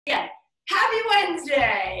Yeah. Happy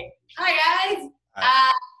Wednesday. Hi, guys.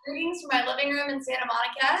 Greetings from my living room in Santa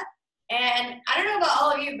Monica. And I don't know about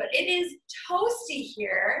all of you, but it is toasty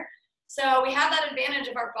here. So we have that advantage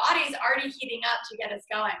of our bodies already heating up to get us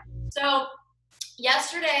going. So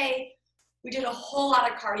yesterday, we did a whole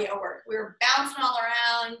lot of cardio work. We were bouncing all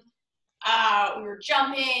around. We were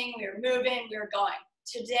jumping. We were moving. We were going.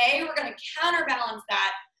 Today, we're going to counterbalance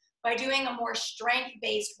that by doing a more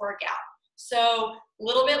strength-based workout. So a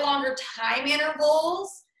little bit longer time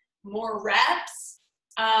intervals, more reps.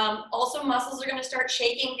 Also, muscles are going to start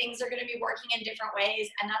shaking. Things are going to be working in different ways,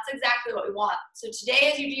 and that's exactly what we want. So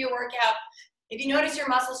today, as you do your workout, if you notice your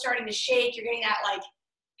muscles starting to shake, you're getting that like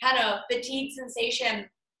kind of fatigue sensation.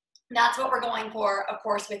 That's what we're going for, of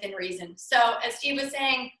course, within reason. So as Steve was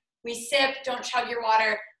saying, we sip, don't chug your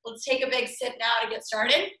water. Let's take a big sip now to get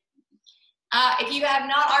started. If you have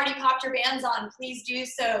not already popped your bands on, please do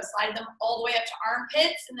so. Slide them all the way up to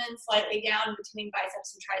armpits and then slightly down between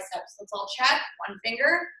biceps and triceps. Let's all check. One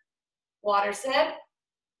finger, water sip.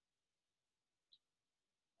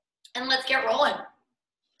 And let's get rolling.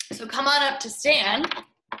 So come on up to stand.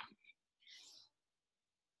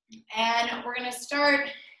 And we're going to start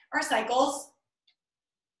our cycles.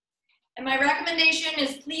 And my recommendation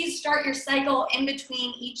is please start your cycle in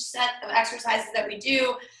between each set of exercises that we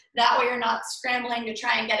do. That way you're not scrambling to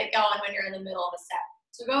try and get it going when you're in the middle of a set.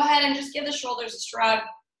 So go ahead and just give the shoulders a shrug.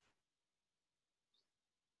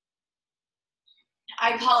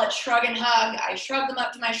 I call it shrug and hug. I shrug them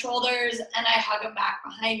up to my shoulders and I hug them back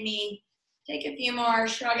behind me. Take a few more,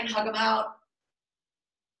 shrug and hug them out.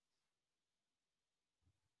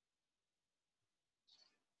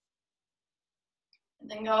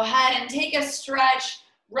 And then go ahead and take a stretch.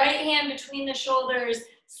 Right hand between the shoulders.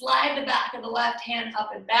 Slide the back of the left hand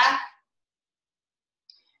up and back.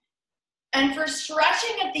 And for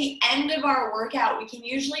stretching at the end of our workout, we can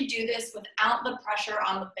usually do this without the pressure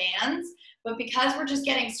on the bands. But because we're just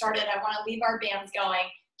getting started, I want to leave our bands going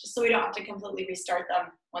just so we don't have to completely restart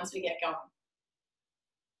them once we get going.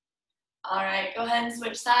 All right, go ahead and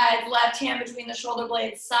switch sides. Left hand between the shoulder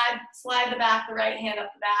blades. Slide the back, the right hand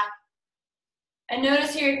up the back. And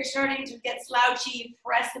notice here, if you're starting to get slouchy,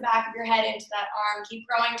 press the back of your head into that arm. Keep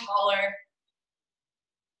growing taller.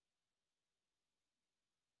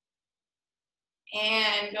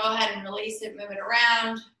 And go ahead and release it, move it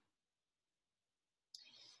around.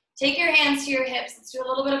 Take your hands to your hips. Let's do a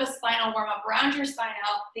little bit of a spinal warm-up. Round your spine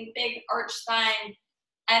out. Think big arch spine.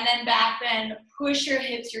 And then back bend. Push your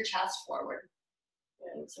hips, your chest forward.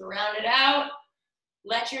 Good. So round it out.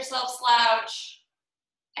 Let yourself slouch.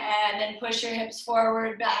 And then push your hips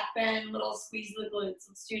forward, back bend, little squeeze the glutes.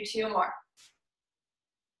 Let's do two more.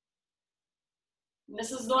 And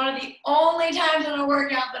this is one of the only times in a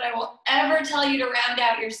workout that I will ever tell you to round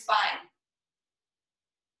out your spine.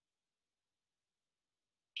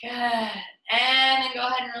 Good. And then go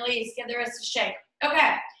ahead and release. Give the wrist a shake.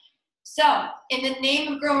 Okay. So in the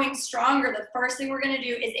name of growing stronger, the first thing we're going to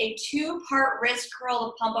do is a 2-part wrist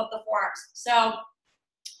curl to pump up the forearms. So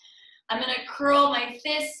I'm going to curl my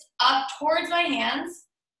fists up towards my hands,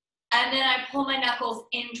 and then I pull my knuckles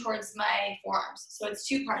in towards my forearms. So it's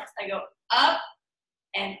 2 parts. I go up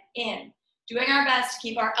and in, doing our best to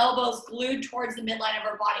keep our elbows glued towards the midline of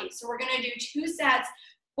our body. So we're going to do 2 sets,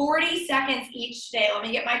 40 seconds each today. Let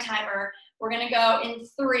me get my timer. We're going to go in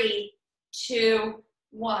 3, 2,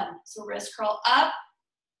 1. So wrist curl up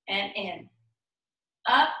and in,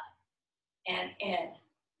 up and in.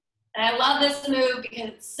 And I love this move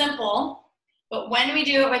because it's simple, but when we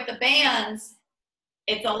do it with the bands,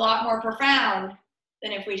 it's a lot more profound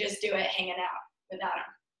than if we just do it hanging out without them.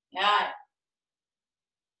 Yeah.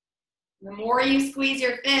 The more you squeeze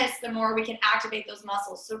your fists, the more we can activate those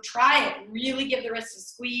muscles. So try it. Really give the wrist a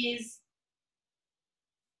squeeze.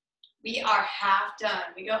 We are half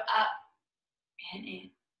done. We go up and in.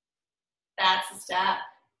 That's the step.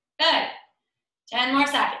 Good. 10 more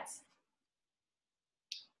seconds.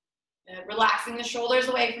 Relaxing the shoulders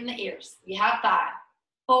away from the ears. We have 5,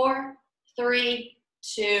 4, 3,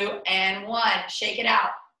 2, and 1. Shake it out.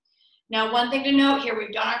 Now, one thing to note here,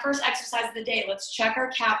 we've done our first exercise of the day. Let's check our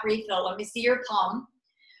cap refill. Let me see your palm.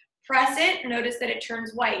 Press it. Notice that it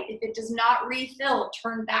turns white. If it does not refill,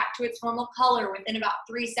 turn back to its normal color within about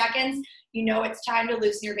 3 seconds. You know it's time to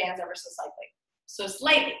loosen your bands ever so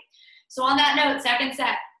slightly. So on that note, second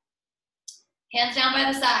set. Hands down by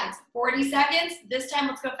the sides. 40 seconds. This time,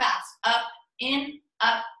 let's go fast. Up, in,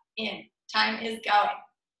 in. Time is going.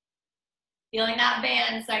 Feeling that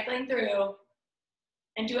band cycling through.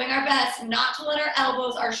 And doing our best not to let our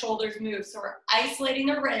elbows, our shoulders move. So we're isolating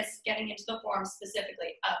the wrists, getting into the forearm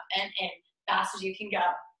specifically. Up and in. Fast as you can go.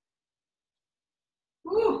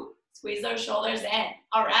 Woo. Squeeze those shoulders in.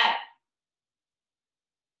 All right.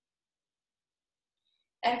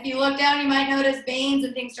 And if you look down, you might notice veins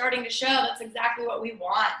and things starting to show. That's exactly what we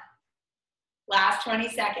want. Last 20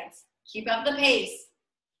 seconds. Keep up the pace.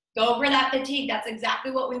 Go for that fatigue. That's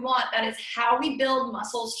exactly what we want. That is how we build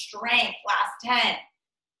muscle strength. Last 10.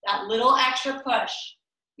 That little extra push.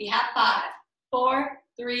 We have 5, 4,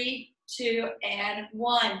 3, 2, and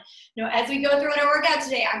 1. Now, as we go through our workout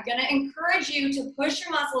today, I'm going to encourage you to push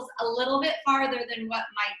your muscles a little bit farther than what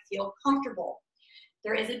might feel comfortable.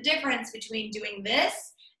 There is a difference between doing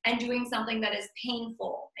this and doing something that is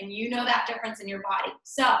painful, and you know that difference in your body.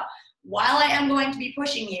 So, while I am going to be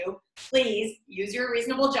pushing you, please use your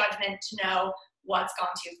reasonable judgment to know what's gone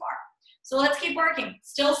too far. So let's keep working.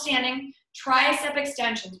 Still standing, tricep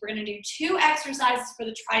extensions. We're going to do 2 exercises for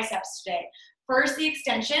the triceps today. First, the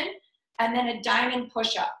extension, and then a diamond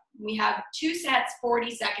push-up. We have 2 sets,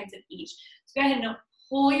 40 seconds of each. So go ahead and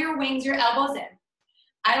pull your wings, your elbows in.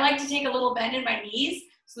 I like to take a little bend in my knees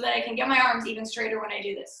so that I can get my arms even straighter when I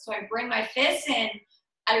do this. So I bring my fists in,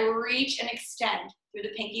 I reach and extend through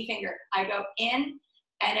the pinky finger. I go in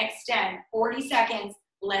and extend. 40 seconds.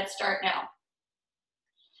 Let's start now.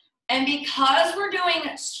 And because we're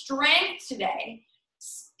doing strength today,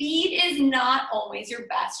 speed is not always your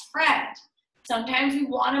best friend. Sometimes we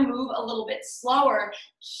want to move a little bit slower,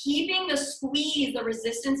 keeping the squeeze, the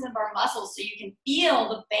resistance of our muscles, so you can feel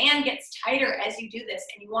the band gets tighter as you do this,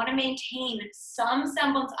 and you want to maintain some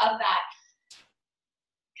semblance of that,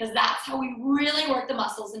 because that's how we really work the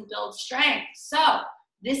muscles and build strength. So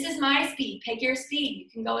this is my speed. Pick your speed.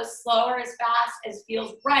 You can go as slow or as fast as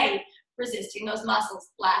feels right, resisting those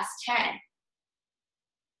muscles. Last 10.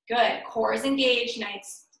 Good. Core is engaged.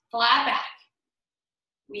 Nice flat back.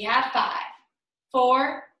 We have 5,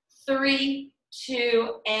 4, 3,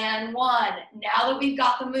 2, and 1. Now that we've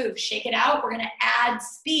got the move, shake it out. We're going to add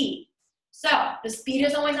speed. So the speed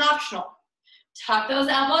is always optional. Tuck those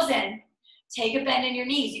elbows in. Take a bend in your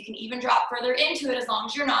knees. You can even drop further into it as long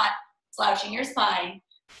as you're not slouching your spine.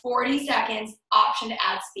 40 seconds, option to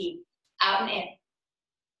add speed. Out and in.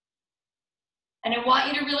 And I want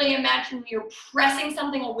you to really imagine you're pressing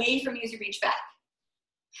something away from you as you reach back.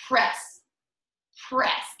 Press.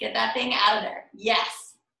 Press. Get that thing out of there.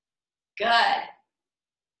 Yes. Good.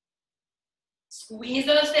 Squeeze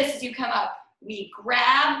those fists as you come up. We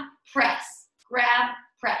grab, press. Grab,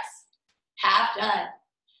 press. Half done.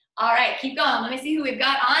 All right, keep going. Let me see who we've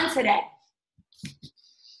got on today.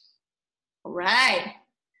 All right.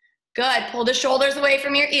 Good. Pull the shoulders away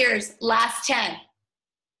from your ears. Last 10.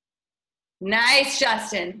 Nice,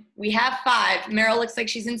 Justin. We have 5. Meryl looks like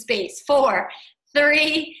she's in space. 4,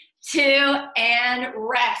 3, 2, and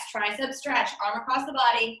rest. Tricep stretch. Arm across the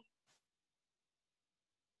body.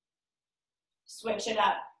 Switch it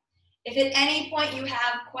up. If at any point you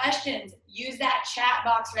have questions, use that chat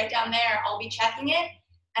box right down there. I'll be checking it.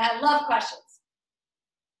 And I love questions.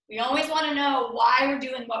 We always want to know why we're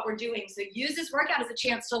doing what we're doing. So use this workout as a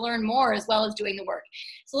chance to learn more as well as doing the work.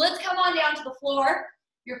 So let's come on down to the floor.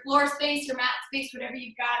 Your floor space, your mat space, whatever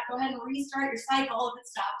you've got. Go ahead and restart your cycle if it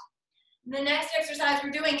stopped. And the next exercise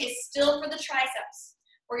we're doing is still for the triceps.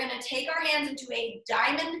 We're going to take our hands into a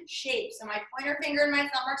diamond shape. So my pointer finger and my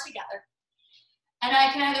thumb are together. And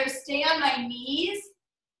I can either stay on my knees,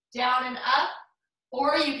 down and up,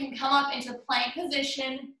 or you can come up into plank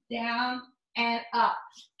position, down and up.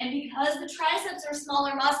 And because the triceps are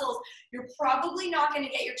smaller muscles, you're probably not going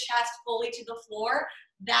to get your chest fully to the floor.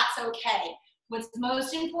 That's okay. What's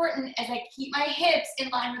most important is I keep my hips in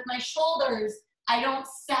line with my shoulders. I don't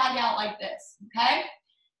sag out like this, okay?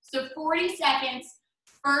 So 40 seconds,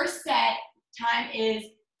 first set, time is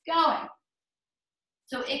going.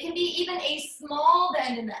 So it can be even a small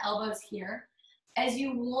bend in the elbows here as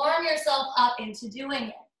you warm yourself up into doing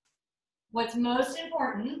it. What's most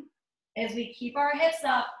important is we keep our hips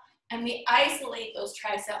up and we isolate those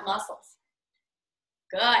tricep muscles.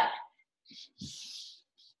 Good.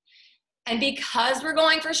 And because we're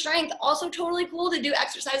going for strength, also totally cool to do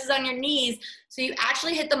exercises on your knees so you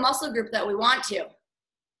actually hit the muscle group that we want to.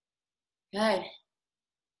 Good.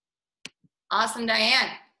 Awesome, Diane.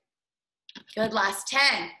 Good, last 10.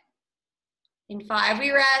 In 5,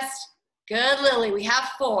 we rest. Good, Lily, we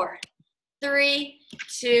have 4, 3,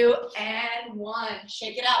 2, and 1.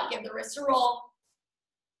 Shake it out, give the wrist a roll.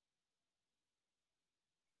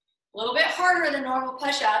 A little bit harder than normal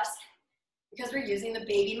push-ups because we're using the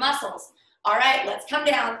baby muscles. All right, let's come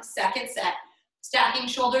down, second set. Stacking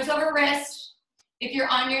shoulders over wrist. If you're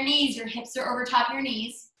on your knees, your hips are over top of your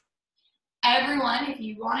knees. Everyone, if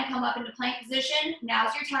you want to come up into plank position,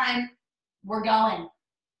 now's your time. We're going.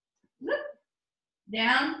 Whoop.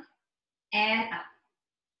 Down and up.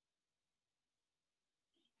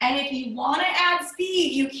 And if you want to add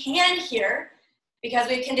speed, you can here, because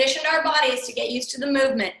we've conditioned our bodies to get used to the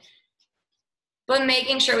movement, but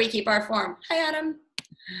making sure we keep our form. Hi, Adam.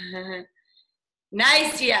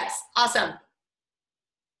 Nice, yes, awesome.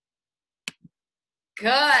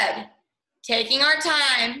 Good. Taking our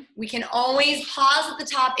time. We can always pause at the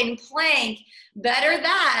top in plank. Better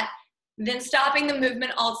that than stopping the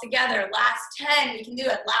movement altogether. Last 10, we can do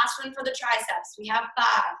it. Last one for the triceps. We have 5,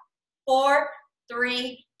 4,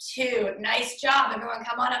 3, 2. Nice job. Everyone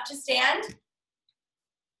come on up to stand.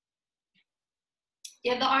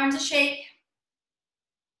 Give the arms a shake.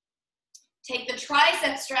 Take the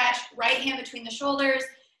tricep stretch, right hand between the shoulders,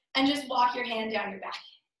 and just walk your hand down your back.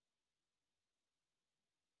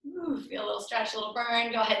 Ooh, feel a little stretch, a little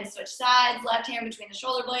burn. Go ahead and switch sides. Left hand between the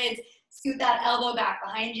shoulder blades. Scoot that elbow back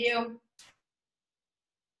behind you.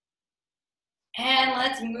 And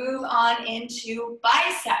let's move on into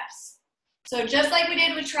biceps. So just like we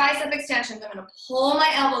did with tricep extensions, I'm going to pull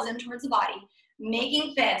my elbows in towards the body,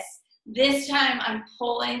 making fists. This time I'm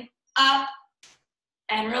pulling up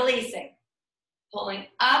and releasing. Pulling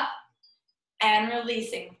up and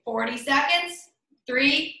releasing. 40 seconds.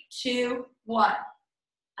 3, 2, 1.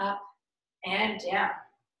 Up and down.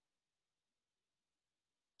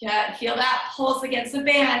 Good. Feel that pulse against the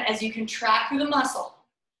band as you contract through the muscle.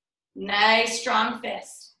 Nice, strong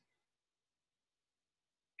fist.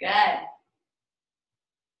 Good.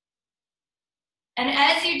 And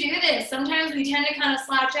as you do this, sometimes we tend to kind of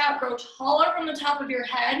slouch out, grow taller from the top of your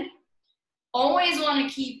head. Always want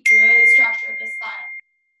to keep good structure of the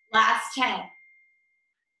spine. Last 10.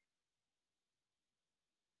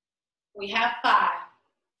 We have 5,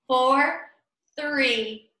 4,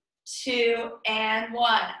 3, 2, and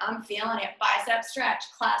 1. I'm feeling it. Bicep stretch.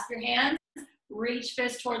 Clasp your hands. Reach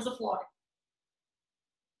fist towards the floor.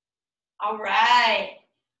 All right.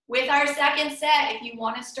 With our second set, if you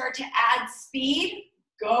want to start to add speed,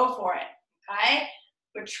 go for it, okay?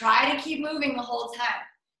 But try to keep moving the whole time.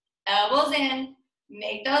 Elbows in,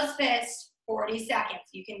 make those fists, 40 seconds.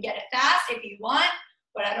 You can get it fast if you want,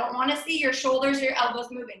 but I don't want to see your shoulders or your elbows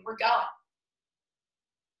moving. We're going.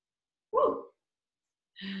 Woo.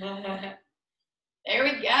 There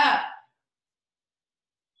we go.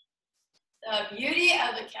 The beauty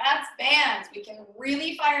of the KAATSU bands, we can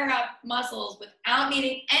really fire up muscles without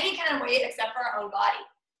needing any kind of weight except for our own body.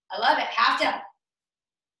 I love it. Half done.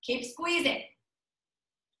 Keep squeezing.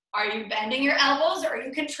 Are you bending your elbows or are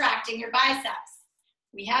you contracting your biceps?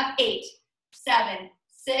 We have 8, 7,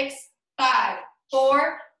 6, 5,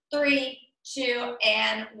 4, 3, 2,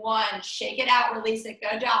 and 1. Shake it out, release it.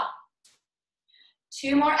 Good job.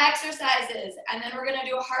 2 more exercises, and then we're going to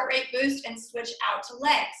do a heart rate boost and switch out to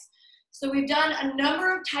legs. So we've done a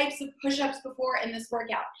number of types of push-ups before in this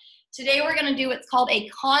workout. Today we're going to do what's called a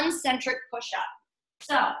concentric push-up.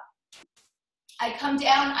 So I come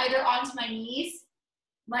down either onto my knees,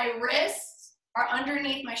 my wrists are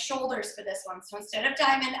underneath my shoulders for this one. So instead of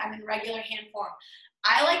diamond, I'm in regular hand form.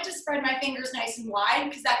 I like to spread my fingers nice and wide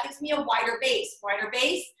because that gives me a wider base. Wider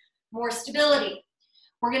base, more stability.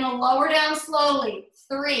 We're going to lower down slowly.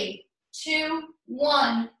 3, 2,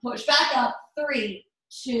 1. Push back up. 3,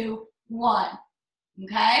 2, 1.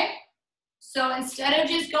 Okay? So instead of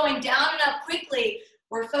just going down and up quickly,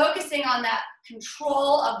 we're focusing on that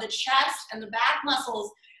control of the chest and the back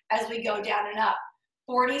muscles as we go down and up.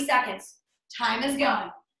 40 seconds. Time is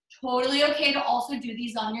going. Totally okay to also do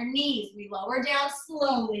these on your knees. We lower down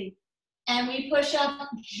slowly and we push up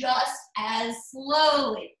just as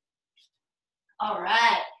slowly. All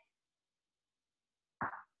right.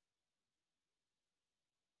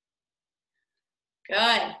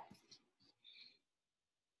 Good.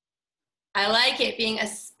 I like it, being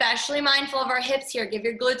especially mindful of our hips here. Give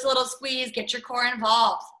your glutes a little squeeze, get your core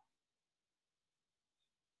involved.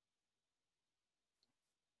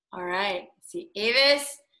 All right, I see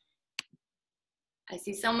Avis. I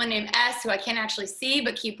see someone named S who I can't actually see,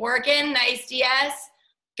 but keep working. Nice, DS.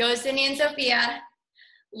 Go Cindy and Sophia.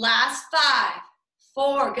 Last 5,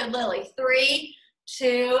 4, good Lily. 3,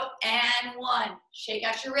 2, and 1. Shake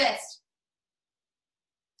out your wrist.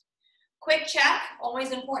 Quick check,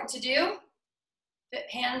 always important to do.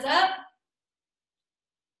 Hands up.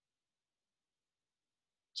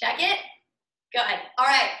 Check it. Good. All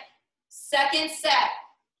right, second set.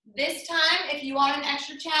 This time, if you want an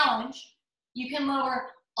extra challenge, you can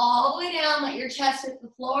lower all the way down, let your chest hit the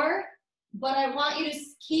floor, but I want you to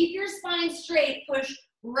keep your spine straight, push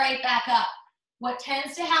right back up. What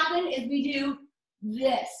tends to happen is we do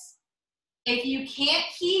this. If you can't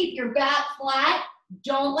keep your back flat,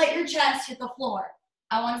 don't let your chest hit the floor.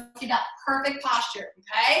 I want to see that perfect posture,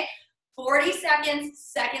 okay? 40 seconds,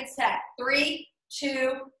 second set. 3,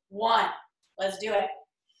 2, 1. Let's do it.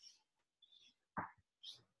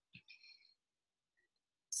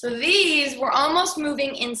 So these, we're almost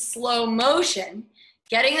moving in slow motion,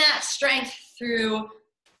 getting that strength through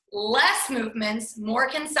less movements, more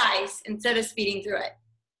concise, instead of speeding through it.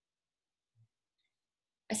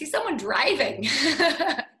 I see someone driving.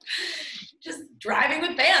 Just driving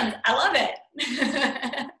with bands. I love it.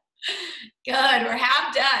 Good, we're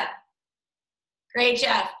half done. Great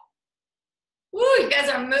job. Woo, you guys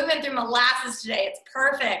are moving through molasses today. It's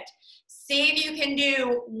perfect. See if you can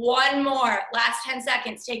do one more. Last 10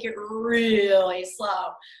 seconds. Take it really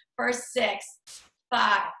slow. First 6,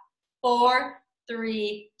 5, 4,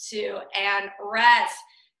 3, 2, and rest.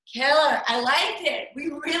 Killer. I liked it. We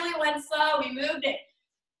really went slow. We moved it.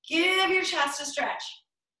 Give your chest a stretch.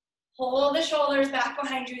 Hold the shoulders back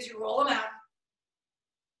behind you as you roll them out.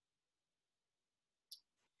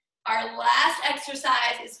 Our last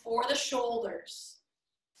exercise is for the shoulders.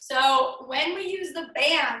 So when we use the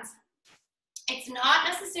bands, it's not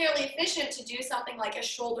necessarily efficient to do something like a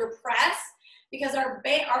shoulder press because our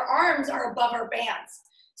arms are above our bands.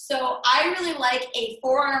 So I really like a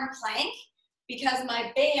forearm plank because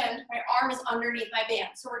my arm is underneath my band.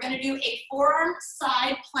 So we're gonna do a forearm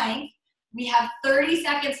side plank. We have 30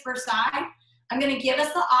 seconds per side. I'm gonna give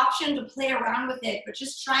us the option to play around with it, but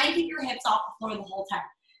just try and keep your hips off the floor the whole time.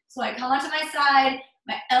 So I come onto my side,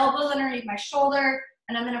 my elbows underneath my shoulder,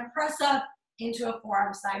 and I'm gonna press up into a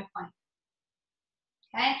forearm side plank.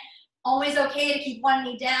 Okay? Always okay to keep one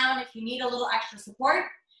knee down if you need a little extra support.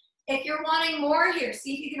 If you're wanting more here,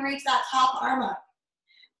 see if you can reach that top arm up.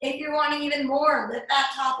 If you're wanting even more, lift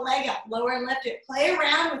that top leg up, lower and lift it. Play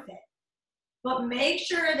around with it. But make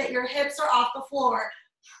sure that your hips are off the floor,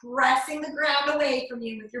 pressing the ground away from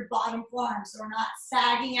you with your bottom forearm so we're not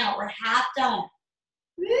sagging out. We're half done.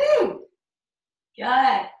 Woo!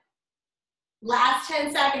 Good. Last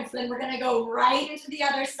 10 seconds, then we're gonna go right into the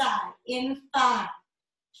other side in 5,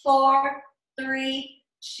 4, 3,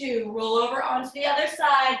 2. Roll over onto the other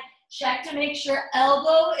side. Check to make sure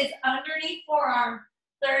elbow is underneath forearm.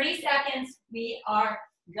 30 seconds, we are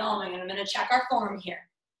going. And I'm gonna check our form here.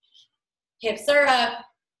 Hips are up.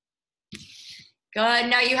 Good,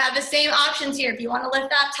 now you have the same options here. If you wanna lift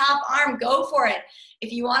that top arm, go for it.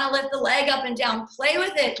 If you wanna lift the leg up and down, play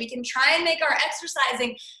with it. We can try and make our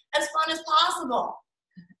exercising as fun as possible.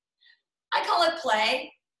 I call it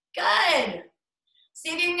play. Good. See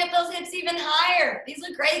if you can get those hips even higher. These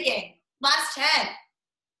look great, gang. Last 10.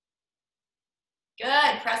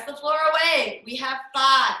 Good, press the floor away. We have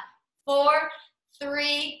 5, 4,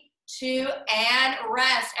 3, 2, and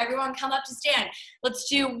rest. Everyone come up to stand. Let's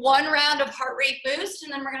do one round of heart rate boost,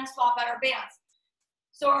 and then we're gonna swap out our bands.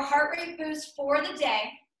 So our heart rate boost for the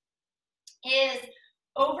day is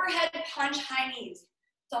overhead punch high knees.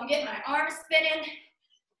 So I'm getting my arms spinning,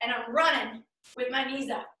 and I'm running with my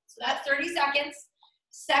knees up. So that's 30 seconds.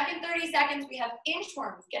 Second 30 seconds, we have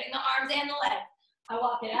inchworms, getting the arms and the leg. I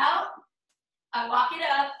walk it out, I walk it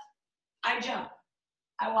up, I jump.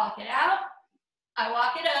 I walk it out, I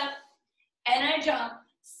walk it up, and I jump.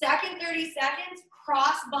 Second 30 seconds,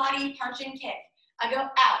 cross body punch and kick. I go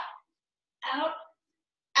out, out,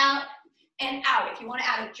 out, and out. If you want to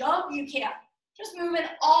add a jump, you can. Just move in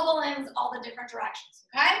all the limbs, all the different directions,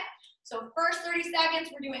 okay? So first 30 seconds,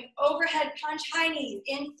 we're doing overhead punch high knees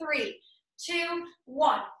in 3, 2,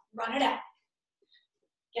 1. Run it out.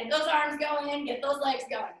 Get those arms going, get those legs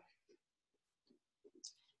going.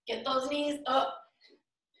 Get those knees up.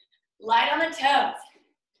 Light on the toes.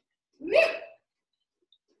 Woo.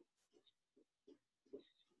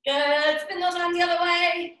 Good, spin those arms the other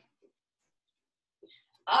way.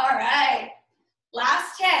 All right,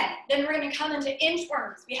 last 10. Then we're gonna come into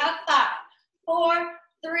inchworms. We have 5, 4,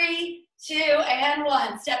 3, 2, and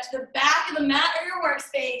 1. Step to the back of the mat or your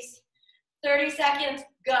workspace. 30 seconds,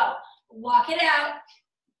 go. Walk it out,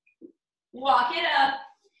 walk it up,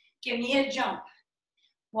 give me a jump.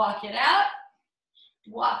 Walk it out,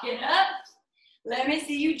 walk it up. Let me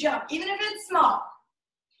see you jump, even if it's small.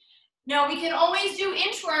 Now we can always do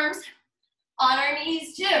inchworms on our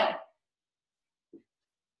knees too.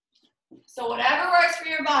 So whatever works for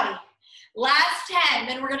your body. Last 10,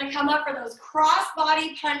 then we're gonna come up for those cross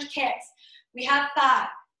body punch kicks. We have 5,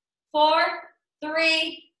 4,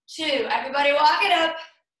 3, 2. Everybody walk it up.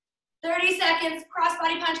 30 seconds, cross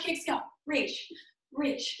body punch kicks, go. Reach,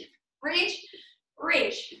 reach, reach,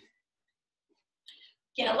 reach.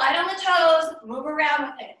 Get a light on the toes, move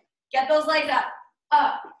around with it. Get those legs up,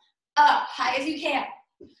 up, up, high as you can.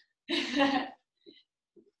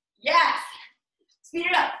 Yes. Speed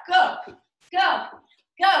it up, go, go,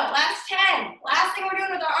 go. Last 10. Last thing we're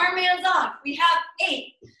doing with our arm bands on. We have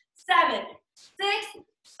 8, 7, 6,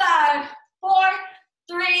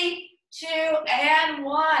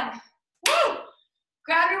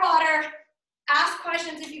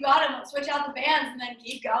 switch out the bands and then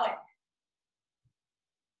keep going.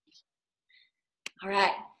 All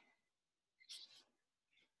right.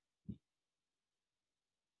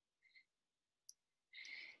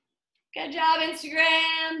 Good job,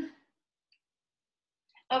 Instagram.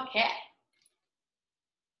 Okay.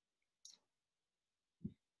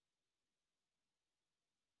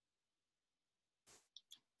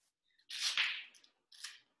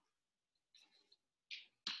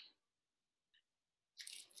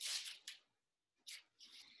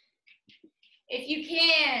 If you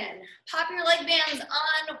can, pop your leg bands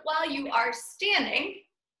on while you are standing,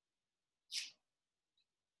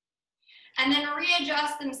 and then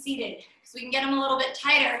readjust them seated, so we can get them a little bit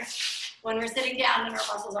tighter when we're sitting down and our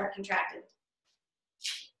muscles aren't contracted.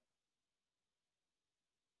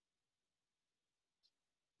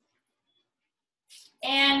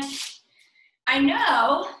 And I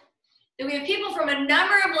know that we have people from a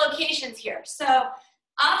number of locations here. So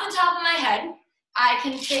off the top of my head, I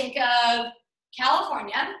can think of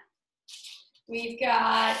California, we've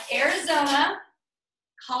got Arizona,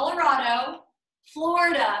 Colorado,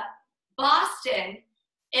 Florida, Boston,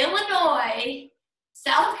 Illinois,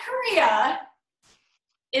 South Korea.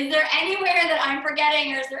 Is there anywhere that I'm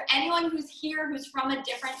forgetting, or is there anyone who's here who's from a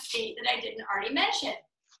different state that I didn't already mention?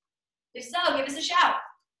 If so, give us a shout.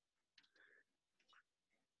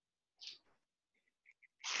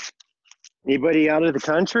 Anybody out of the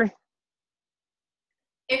country?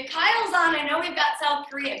 If Kyle's on, I know we've got South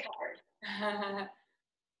Korea covered.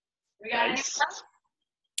 We got anything else?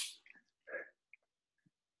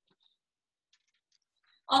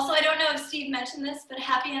 Also, I don't know if Steve mentioned this, but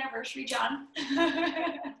happy anniversary, John.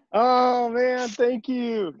 Oh man, thank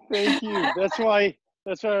you. Thank you. That's why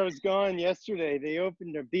I was gone yesterday. They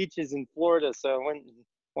opened their beaches in Florida, so I went and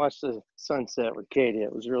watched the sunset with Katie.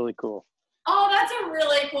 It was really cool. Oh, that's a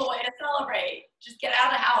really cool way to celebrate. Just get out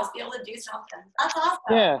of the house, be able to do something. That's awesome.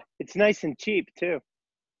 Yeah, it's nice and cheap too.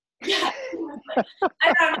 Yeah.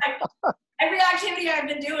 I know, like, every activity I've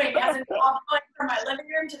been doing has involved going from my living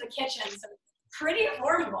room to the kitchen, so it's pretty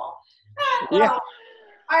affordable. Yeah.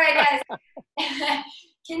 All right, guys.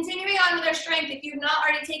 Continuing on with our strength, if you've not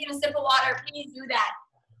already taken a sip of water, please do that.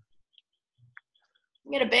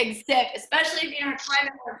 Get a big sip, especially if you're in a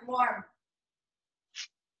climate where it's warm.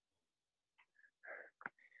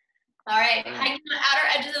 All right, hiking the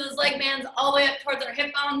outer edges of those leg bands all the way up towards our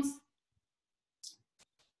hip bones.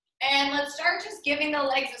 And let's start just giving the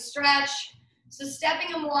legs a stretch. So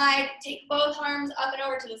stepping them wide, take both arms up and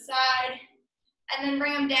over to the side, and then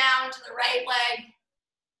bring them down to the right leg.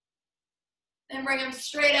 Then bring them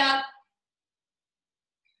straight up,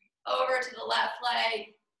 over to the left leg.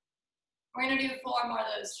 We're gonna do 4 more of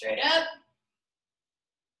those. Straight up,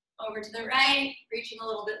 over to the right, reaching a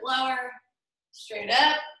little bit lower, straight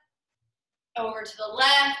up, over to the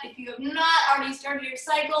left. If you have not already started your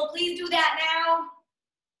cycle, please do that now.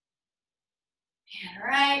 And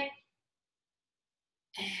right,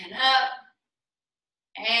 and up,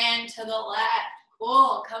 and to the left.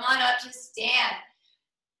 Cool, come on up to stand.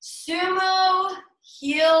 Sumo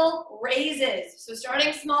heel raises. So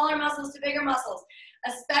starting smaller muscles to bigger muscles,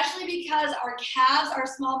 especially because our calves are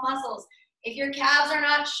small muscles. If your calves are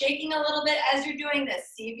not shaking a little bit as you're doing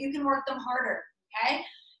this, see if you can work them harder, okay?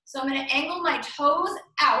 So I'm gonna angle my toes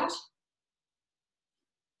out.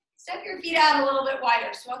 Step your feet out a little bit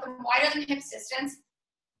wider. So want them wider than hips distance.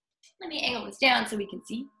 Let me angle this down so we can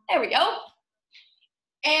see. There we go.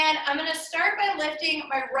 And I'm gonna start by lifting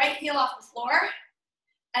my right heel off the floor,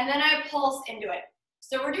 and then I pulse into it.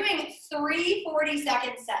 So we're doing 3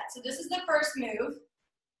 40-second sets. So this is the first move.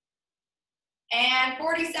 And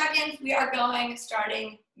 40 seconds, we are going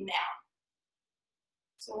starting now.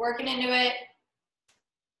 So working into it.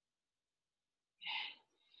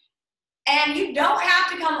 And you don't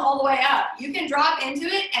have to come all the way up. You can drop into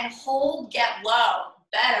it and hold, get low.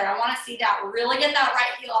 Better. I want to see that. Really get that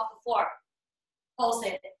right heel off the floor. Pulse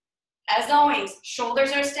it. As always,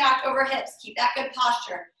 shoulders are stacked over hips. Keep that good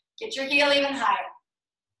posture. Get your heel even higher.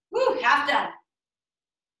 Woo, half done.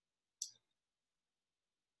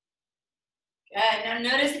 Good. Now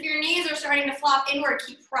notice if your knees are starting to flop inward,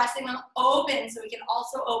 keep pressing them open so we can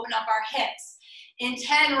also open up our hips. In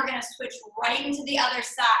 10, we're going to switch right into the other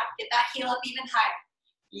side. Get that heel up even higher.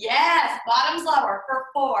 Yes, bottoms lower for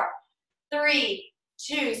 4, 3,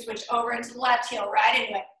 2, switch over into the left heel, right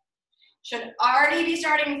into it. Should already be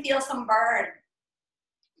starting to feel some burn.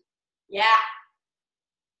 Yeah.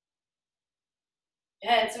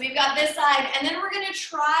 Good, so we've got this side, and then we're gonna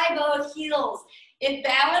try both heels. If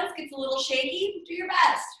balance gets a little shaky, do your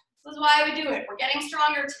best. This is why we do it. We're getting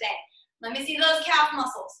stronger today. Let me see those calf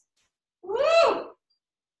muscles. Woo!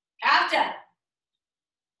 Half done.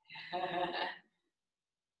 Good.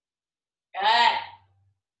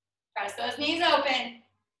 Press those knees open.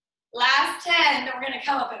 Last 10, then we're gonna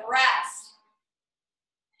come up and rest.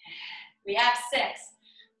 We have 6,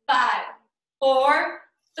 5, 4,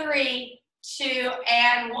 3, 2,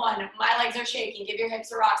 and 1. My legs are shaking. Give your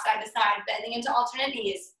hips a rock side to side, bending into alternate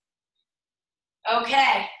knees.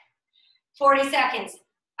 Okay, 40 seconds.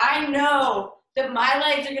 I know that my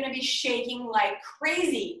legs are gonna be shaking like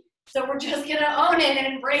crazy. So we're just gonna own it and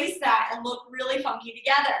embrace that and look really funky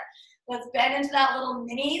together. Let's bend into that little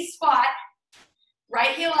mini squat.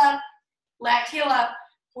 Right heel up, left heel up,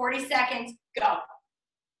 40 seconds, go.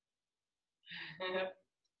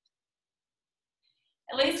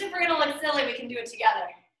 At least if we're gonna look silly, we can do it together.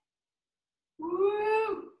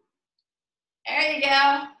 Woo! There you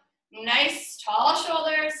go. Nice tall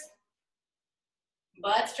shoulders.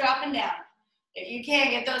 Butts dropping down. If you can,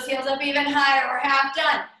 get those heels up even higher. We're half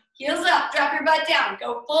done. Heels up, drop your butt down.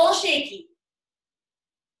 Go full shaky.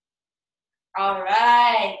 All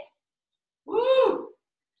right. Woo!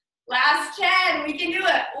 Last 10, we can do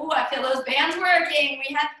it. Ooh, I feel those bands working.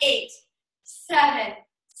 We have 8, 7,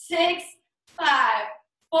 6, 5,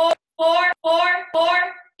 4,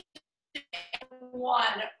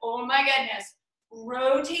 1. Oh my goodness.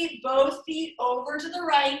 Rotate both feet over to the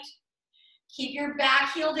right. Keep your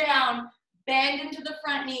back heel down. Bend into the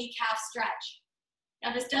front knee, calf stretch.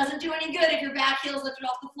 Now this doesn't do any good if your back heel is lifted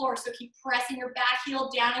off the floor, so keep pressing your back heel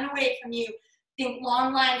down and away from you. Think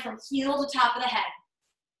long line from heel to top of the head.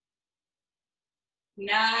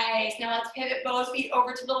 Nice. Now let's pivot both feet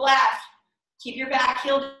over to the left. Keep your back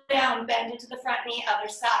heel down, bend into the front knee, other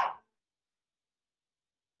side.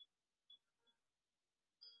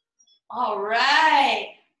 All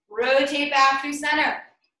right. Rotate back through center.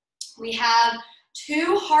 We have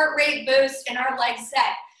 2 heart rate boosts in our leg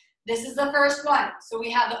set. This is the first one. So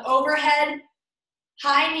we have the overhead,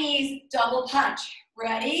 high knees, double punch.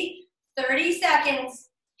 Ready? 30 seconds.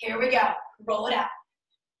 Here we go. Roll it out.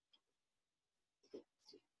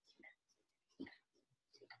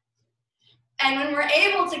 And when we're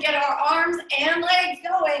able to get our arms and legs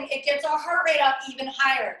going, it gets our heart rate up even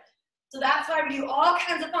higher. So that's why we do all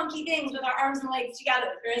kinds of funky things with our arms and legs together.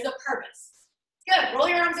 There is a purpose. Good. Roll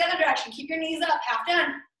your arms the other direction. Keep your knees up. Half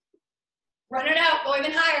done. Run it out. Go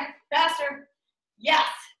even higher. Faster. Yes.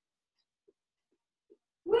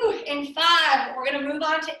 Woo. In 5, we're going to move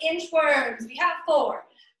on to inchworms. We have 4,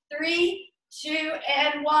 3, 2,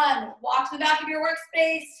 and 1. Walk to the back of your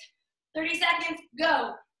workspace. 30 seconds.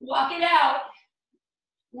 Go. Walk it out.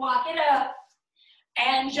 Walk it up.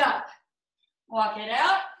 And jump. Walk it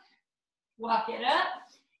out. Walk it up.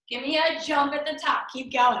 Give me a jump at the top.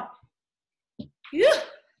 Keep going. Whew.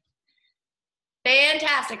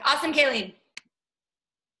 Fantastic. Awesome, Kayleen.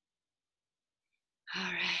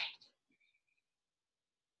 All right.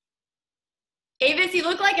 Avis, you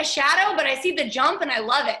look like a shadow, but I see the jump and I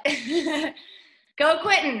love it. Go,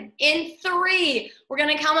 Quentin. In 3, we're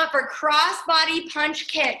going to come up for cross body punch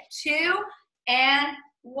kick. 2 and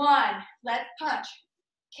 1. Let's punch,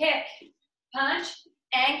 kick, punch,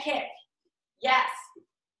 and kick. Yes.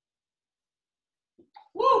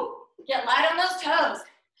 Woo. Get light on those toes.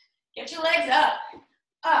 Get your legs up.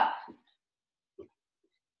 Up.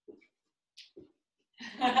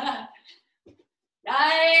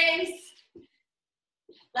 Nice.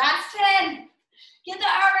 Last 10. Get the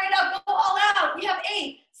heart rate up. Go all out. We have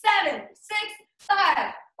 8, 7, 6,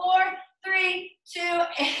 5, 4, 3, 2,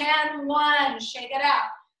 and 1. Shake it out.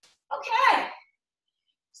 Okay.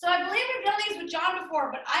 So I believe we've done these with John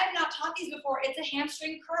before, but I have not taught these before. It's a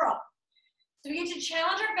hamstring curl. So we get to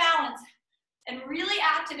challenge our balance and really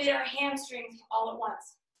activate our hamstrings all at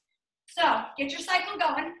once. So get your cycle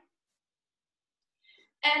going.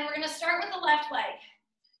 And we're going to start with the left leg.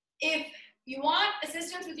 If you want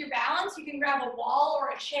assistance with your balance, you can grab a wall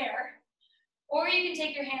or a chair, or you can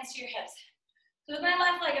take your hands to your hips. So with my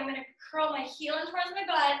left leg, I'm going to curl my heel in towards my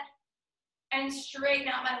butt and straighten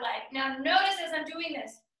out my leg. Now notice as I'm doing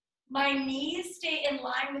this, my knees stay in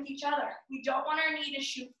line with each other. We don't want our knee to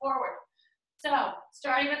shoot forward. So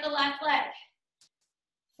starting with the left leg,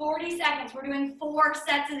 40 seconds. We're doing 4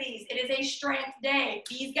 sets of these. It is a strength day.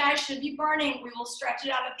 These guys should be burning. We will stretch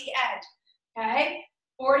it out at the end. Okay?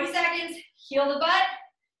 40 seconds. Heel the butt.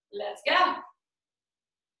 Let's go.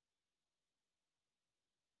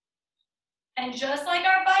 And just like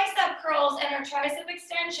our bicep curls and our tricep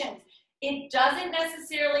extensions, it doesn't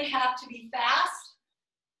necessarily have to be fast.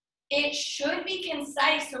 It should be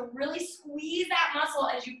concise, so really squeeze that muscle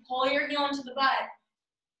as you pull your heel into the butt.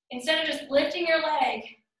 Instead of just lifting your leg,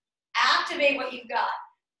 activate what you've got.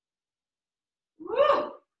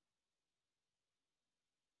 Woo!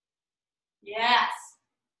 Yes.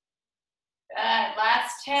 Good,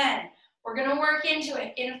 last 10. We're gonna work into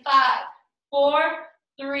it in 5, 4,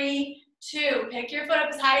 3, 2. Pick your foot up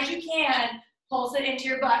as high as you can. Pulse it into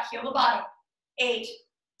your butt, heel to bottom. 8,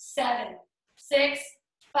 7, 6,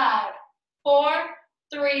 5, 4,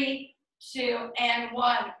 3, 2, and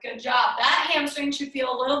 1. Good job. That hamstring should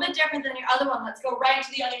feel a little bit different than your other one. Let's go right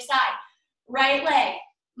to the other side. Right leg.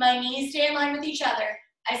 My knees stay in line with each other.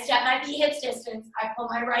 I step my feet hips distance. I pull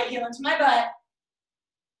my right heel into my butt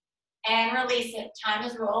and release it. Time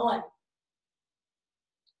is rolling.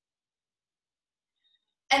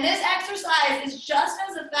 And this exercise is just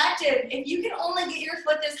as effective. If you can only get your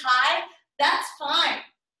foot this high, that's fine.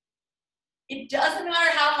 It doesn't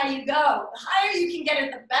matter how high you go. The higher you can get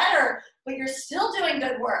it, the better, but you're still doing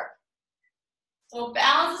good work. So if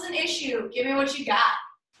balance is an issue, give me what you got.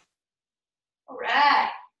 All right.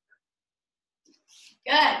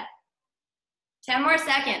 Good. 10 more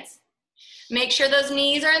seconds. Make sure those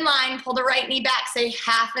knees are in line. Pull the right knee back, say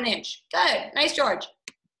 ½ an inch. Good. Nice, George.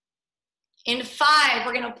 In 5,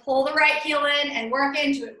 we're going to pull the right heel in and work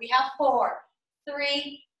into it. We have 4,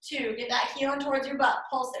 3, 2. Get that heel in towards your butt.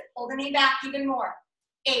 Pulse it. Pull the knee back even more.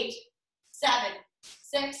 8, 7,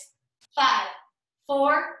 6, 5,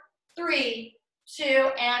 4, 3, 2,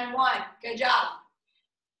 and 1. Good job.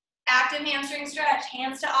 Active hamstring stretch.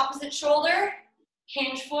 Hands to opposite shoulder.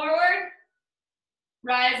 Hinge forward.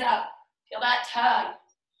 Rise up. Feel that tug.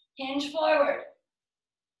 Hinge forward.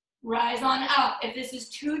 Rise on up. If this is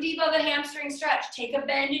too deep of a hamstring stretch, take a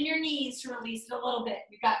bend in your knees to release it a little bit.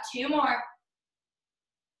 We've got 2 more.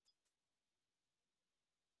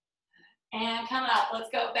 And come up.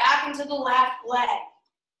 Let's go back into the left leg.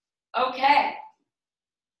 Okay.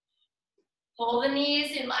 Pull the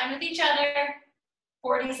knees in line with each other.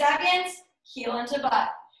 40 seconds, heel into butt.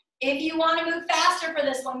 If you want to move faster for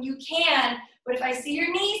this one, you can, but if I see your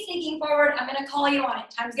knee sneaking forward, I'm going to call you on it.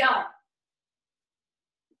 Time's going.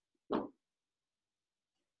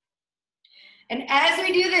 And as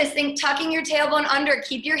we do this, think tucking your tailbone under.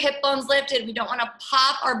 Keep your hip bones lifted. We don't want to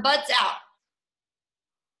pop our butts out.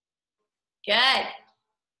 Good.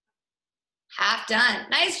 Half done.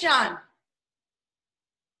 Nice, John.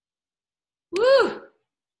 Woo.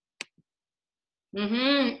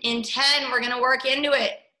 In 10, we're going to work into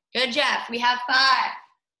it. Good, Jeff. We have 5,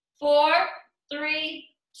 4, 3,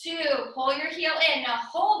 2. Pull your heel in. Now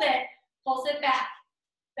hold it. Pulse it back.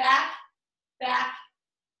 Back, back,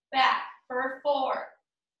 back. For 4,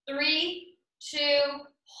 3, 2,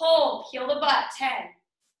 hold. Heel the butt. 10,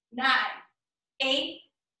 9, 8,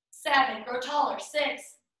 7. Grow taller.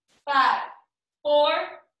 6, 5, 4,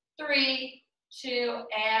 3, 2,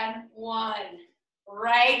 and 1.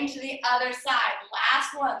 Right into the other side.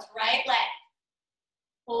 Last ones, right leg.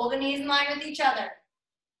 Pull the knees in line with each other.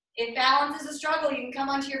 If balance is a struggle, you can come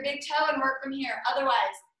onto your big toe and work from here.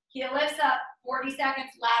 Otherwise, heel lifts up, 40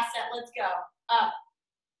 seconds, last set, let's go. Up,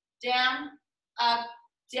 down, up,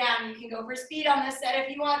 down. You can go for speed on this set if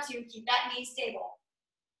you want to. Keep that knee stable.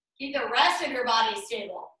 Keep the rest of your body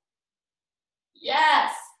stable.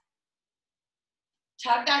 Yes.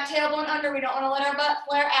 Tuck that tailbone under. We don't want to let our butt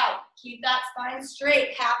flare out. Keep that spine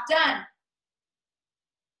straight. Half done.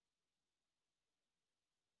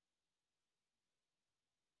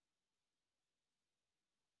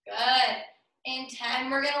 Good. In 10,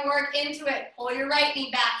 we're going to work into it. Pull your right knee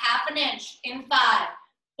back ½ an inch. In 5,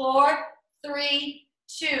 4, 3,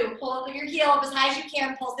 2. Pull your heel up as high as you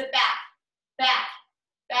can. Pulse it back. Back.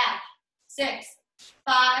 Back. 6,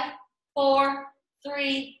 5, 4,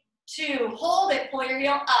 3, 2. Hold it. Pull your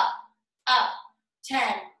heel up. Up. 10,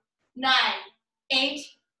 9, 8,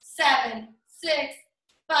 7, 6,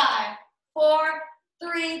 5, 4,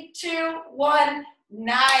 3, 2, 1.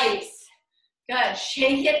 Nice. Good.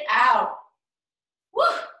 Shake it out. Woo.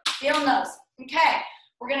 Feeling those. Okay.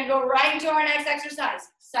 We're going to go right into our next exercise.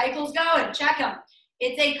 Cycles going. Check them.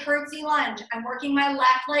 It's a curtsy lunge. I'm working my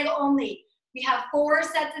left leg only. We have 4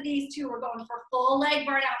 sets of these too. We're going for full leg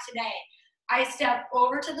burnout today. I step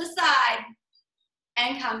over to the side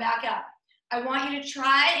and come back up. I want you to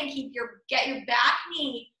try and get your back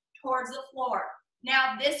knee towards the floor.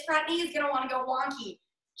 Now this front knee is going to want to go wonky.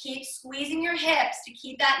 Keep squeezing your hips to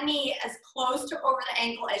keep that knee as close to over the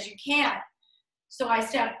ankle as you can. So I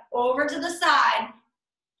step over to the side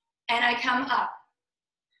and I come up.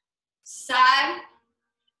 Side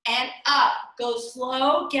and up. Go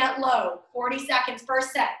slow, get low. 40 seconds,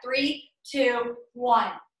 first set. 3, 2,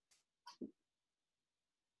 1.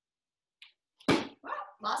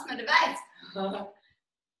 Lost my device. Good.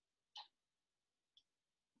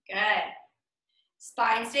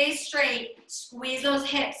 Spine stays straight. Squeeze those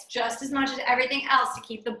hips just as much as everything else to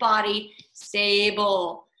keep the body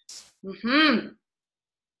stable.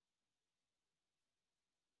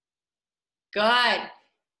 Good.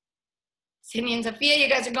 Sydney and Sophia, you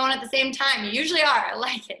guys are going at the same time. You usually are. I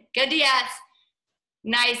like it. Good DS.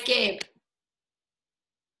 Nice, Gabe.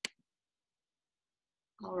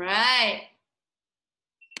 All right.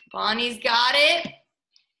 Bonnie's got it.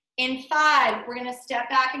 In 5, we're going to step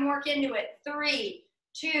back and work into it. 3,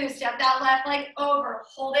 2, step that left leg over.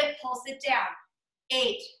 Hold it, pulse it down.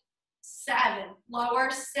 8, 7, lower,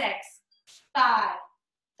 6, 5,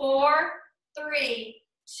 4, 3,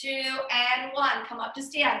 2, and 1. Come up to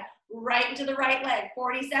stand. Right into the right leg.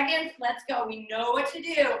 40 seconds. Let's go. We know what to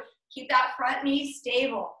do. Keep that front knee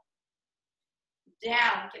stable.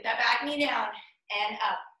 Down. Get that back knee down and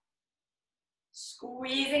up.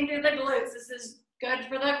 Squeezing through the glutes. This is good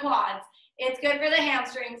for the quads. It's good for the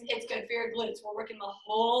hamstrings. It's good for your glutes. We're working the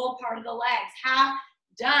whole part of the legs. Half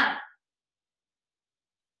done.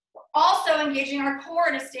 We're also engaging our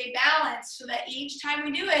core to stay balanced so that each time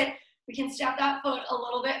we do it, we can step that foot a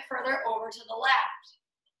little bit further over to the left.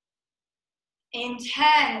 In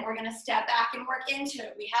 10, we're going to step back and work into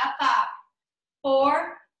it. We have 5,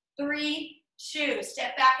 4, 3, 2.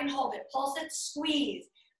 Step back and hold it. Pulse it, squeeze.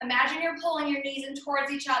 Imagine you're pulling your knees in towards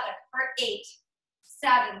each other for 8,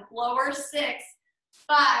 7, lower 6,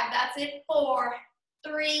 5. That's it. 4,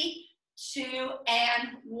 3, 2, and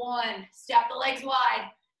 1. Step the legs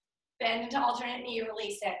wide. Bend into alternate knee.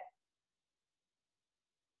 Release it.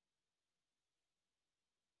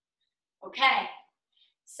 Okay.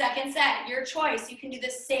 Second set, your choice. You can do the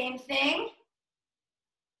same thing,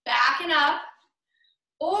 backing up,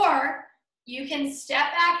 or you can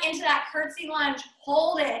step back into that curtsy lunge,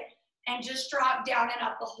 hold it, and just drop down and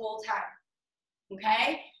up the whole time,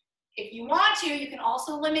 okay? If you want to, you can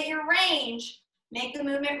also limit your range, make the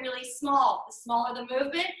movement really small. The smaller the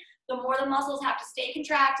movement, the more the muscles have to stay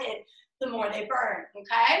contracted, the more they burn,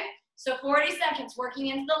 okay? So 40 seconds, working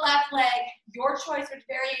into the left leg, your choice which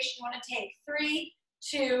variation you want to take. 3,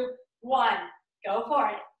 2, 1. Go for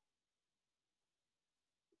it.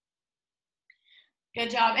 Good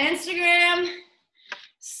job, Instagram.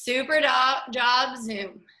 Super job,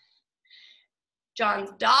 Zoom. John's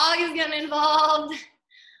dog is getting involved.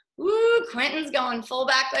 Woo, Quentin's going full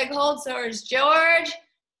back leg hold, so is George.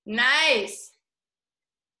 Nice.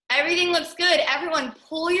 Everything looks good. Everyone,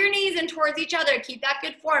 pull your knees in towards each other. Keep that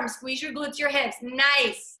good form. Squeeze your glutes, your hips.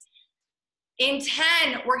 Nice. In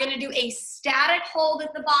 10, we're going to do a static hold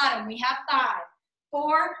at the bottom. We have 5,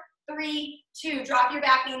 4, 3, 2. Drop your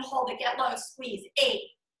back knee and hold it. Get low. Squeeze. 8,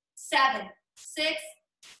 7, 6,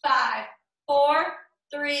 5, 4,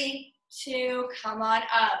 3, 2. Come on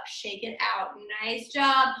up. Shake it out. Nice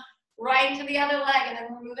job. Right into the other leg, and then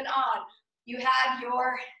we're moving on. You have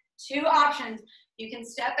your 2 options. You can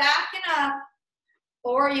step back and up,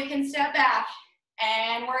 or you can step back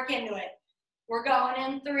and work into it. We're going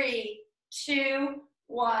in 3, 2,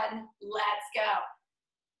 1. Let's go.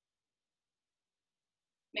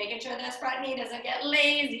 Making sure this front knee doesn't get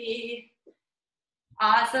lazy.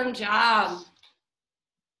 Awesome job.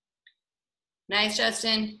 Nice,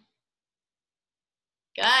 Justin.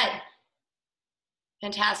 Good.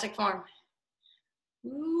 Fantastic form.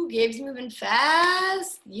 Ooh, Gabe's moving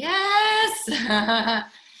fast. Yes.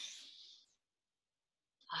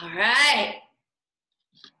 All right.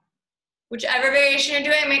 Whichever variation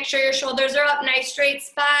you're doing, make sure your shoulders are up, nice straight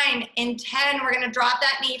spine. In 10, we're going to drop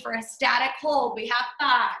that knee for a static hold. We have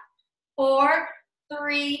 5, 4,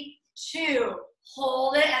 3, 2.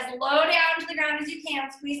 Hold it as low down to the ground as you can.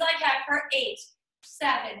 Squeeze like heck for 8,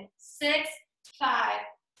 7, 6, 5,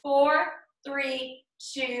 4, 3,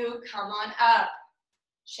 2. Come on up.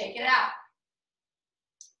 Shake it out.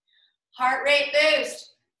 Heart rate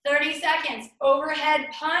boost. 30 seconds. Overhead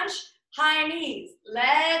punch, high knees.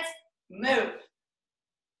 Let's move.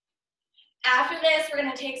 After this, we're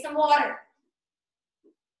going to take some water.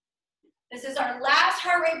 This is our last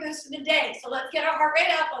heart rate boost of the day. So let's get our heart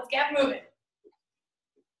rate up. Let's get moving.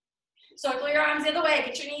 Circle your arms the other way.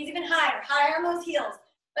 Get your knees even higher. Higher on those heels.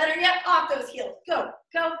 Better yet, off those heels. Go,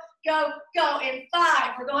 go, go, go. In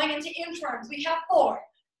 5, we're going into inchworms. We have 4,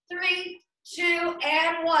 3, 2,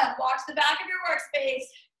 and 1. Watch the back of your workspace.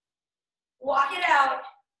 Walk it out.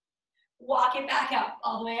 Walk it back up.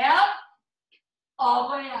 All the way up. All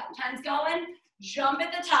the way up. Time's going. Jump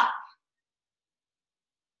at the top.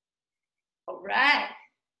 All right.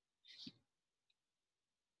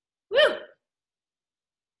 Woo.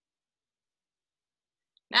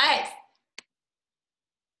 Nice.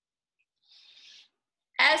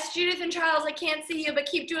 S, Judith and Charles, I can't see you, but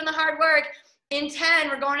keep doing the hard work. In 10,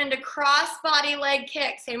 we're going into cross body leg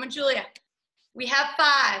kick. Same with Julia. We have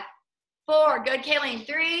 5, 4. Good, Kayleen.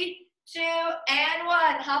 3, 2, and 1.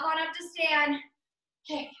 Hop on up to stand.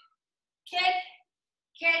 Kick, kick,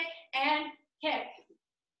 kick, and kick.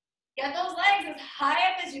 Get those legs as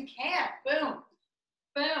high up as you can. Boom,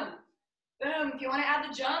 boom, boom. If you want to add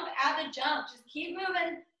the jump, add the jump. Just keep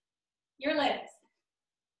moving your legs.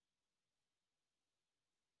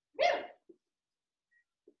 Woo.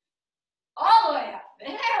 All the way up.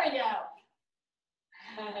 There we go.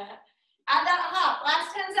 Add that hop.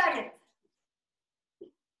 Last 10 seconds.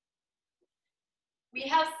 We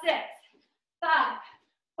have 6, 5,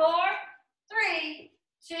 4, 3,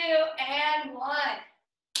 2, and 1.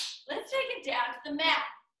 Let's take it down to the mat.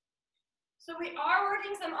 So we are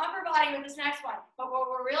working some upper body with this next one, but what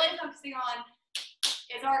we're really focusing on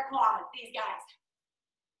is our quads, these guys.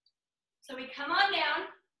 So we come on down,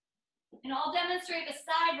 and I'll demonstrate the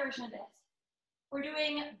side version of this. We're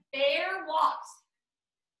doing bear walks.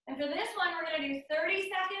 And for this one, we're gonna do 30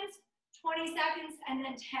 seconds, 20 seconds, and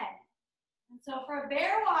then 10. And so for a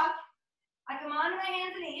bear walk, I come on my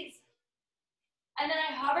hands and knees, and then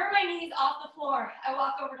I hover my knees off the floor. I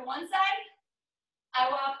walk over to one side, I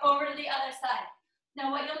walk over to the other side.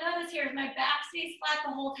 Now what you'll notice here is my back stays flat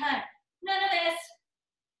the whole time. None of this,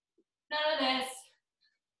 none of this.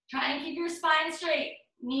 Try and keep your spine straight.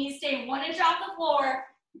 Knees stay 1 inch off the floor,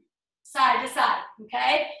 side to side,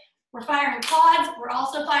 okay? We're firing quads, we're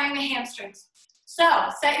also firing the hamstrings. So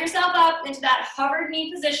set yourself up into that hovered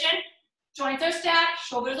knee position. Joints are stacked,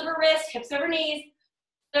 shoulders over wrists, hips over knees.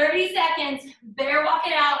 30 seconds, bear walk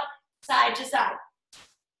it out, side to side.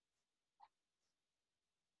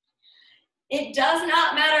 It does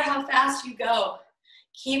not matter how fast you go.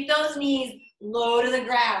 Keep those knees low to the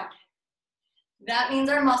ground. That means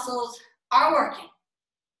our muscles are working.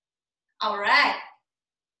 All right.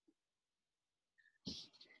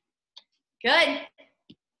 Good.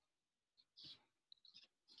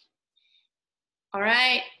 All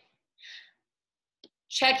right.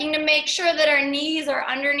 Checking to make sure that our knees are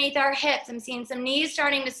underneath our hips. I'm seeing some knees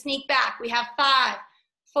starting to sneak back. We have 5,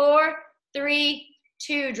 4, 3,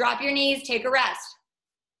 2. Drop your knees, take a rest.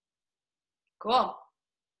 Cool.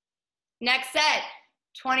 Next set,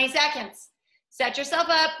 20 seconds. Set yourself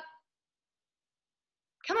up.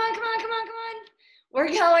 Come on, come on, come on, come on. We're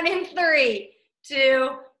going in 3, 2,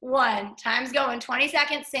 1. Time's going, 20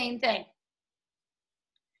 seconds, same thing.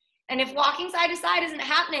 And if walking side to side isn't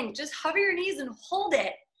happening, just hover your knees and hold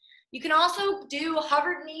it. You can also do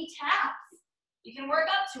hovered knee taps. You can work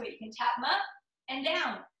up to it. You can tap them up and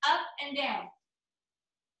down, up and down.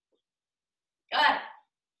 Good.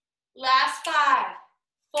 Last 5,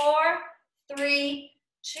 4, 3,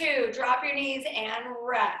 2. Drop your knees and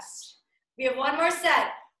rest. We have one more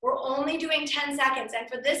set. We're only doing 10 seconds. And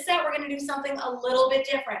for this set, we're going to do something a little bit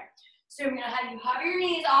different. So I'm going to have you hover your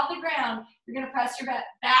knees off the ground. You're going to press your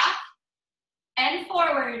back and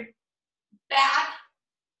forward, back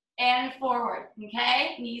and forward,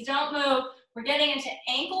 okay? Knees don't move. We're getting into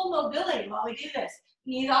ankle mobility while we do this.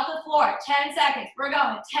 Knees off the floor, 10 seconds. We're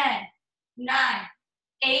going 10, 9,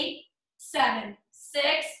 8, 7,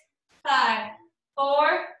 6, 5,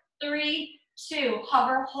 4, 3, 2.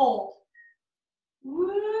 Hover, hold.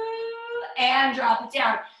 Woo, and drop it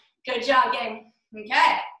down. Good job, gang.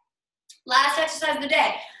 Okay. Last exercise of the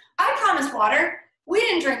day. I promised water. We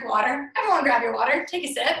didn't drink water. Everyone grab your water. Take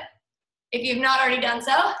a sip. If you've not already done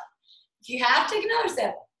so. If you have, take another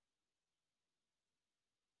sip.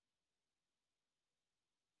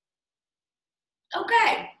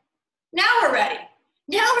 Okay. Now we're ready.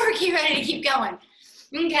 Now we're ready to keep going.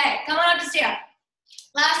 Okay, come on up to stand.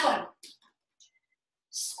 Last one.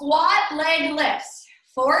 Squat leg lifts.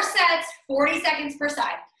 4 sets, 40 seconds per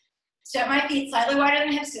side. Step my feet slightly wider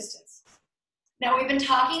than hip distance. Now we've been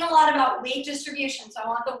talking a lot about weight distribution, so I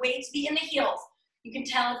want the weight to be in the heels. You can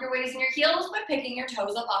tell if your weight is in your heels by picking your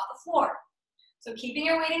toes up off the floor. So keeping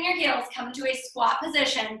your weight in your heels, come to a squat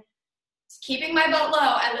position. Keeping my butt low,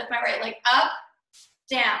 I lift my right leg up,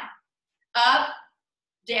 down, up,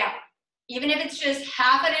 down. Even if it's just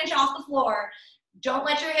half an inch off the floor, don't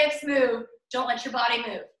let your hips move, don't let your body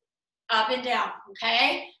move. Up and down,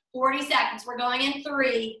 okay? 40 seconds. We're going in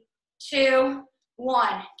 3, 2,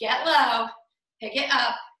 1. Get low, pick it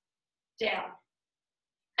up, down.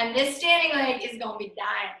 And this standing leg is going to be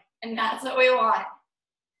dying, and that's what we want.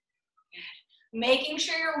 Making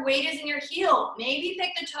sure your weight is in your heel. Maybe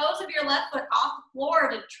pick the toes of your left foot off the floor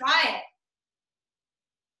to try it.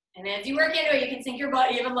 And as you work into it, you can sink your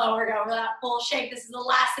butt even lower. Go over that full shake. This is the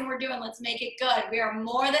last thing we're doing. Let's make it good. We are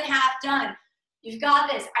more than half done. You've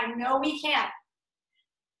got this. I know we can.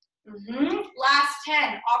 Last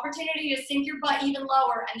 10. Opportunity to sink your butt even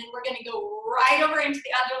lower, and then we're going to go right over into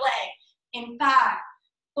the other leg. In 5,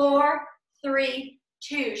 4, 3,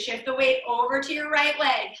 2. Shift the weight over to your right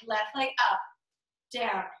leg. Left leg up,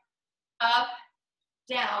 down,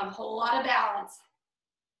 down. Whole lot of balance.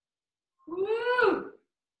 Woo!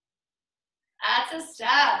 That's the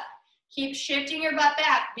stuff. Keep shifting your butt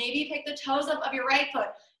back. Maybe pick the toes up of your right foot.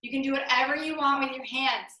 You can do whatever you want with your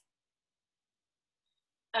hands.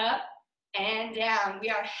 Up and down. We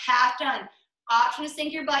are half done. Option to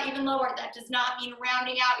sink your butt even lower. That does not mean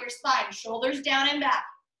rounding out your spine. Shoulders down and back.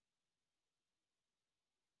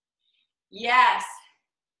 Yes.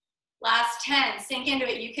 Last 10. Sink into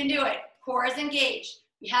it. You can do it. Core is engaged.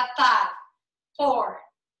 We have 5, 4,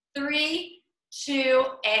 3, 2,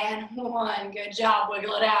 and 1. Good job.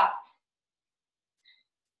 Wiggle it out.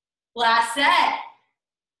 Last set.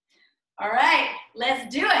 All right.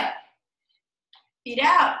 Let's do it. Feet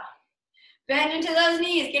out. Bend into those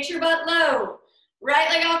knees. Get your butt low. Right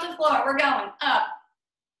leg off the floor. We're going up,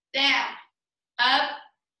 down, up,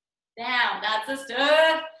 down. That's the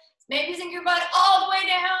stuff. Maybe sink your butt all the way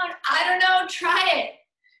down. I don't know. Try it.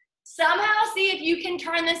 Somehow see if you can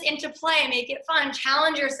turn this into play. Make it fun.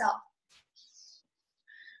 Challenge yourself.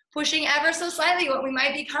 Pushing ever so slightly what we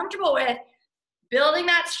might be comfortable with. Building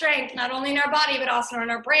that strength, not only in our body, but also in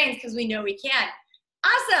our brains, because we know we can.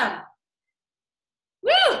 Awesome.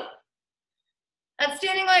 Woo! That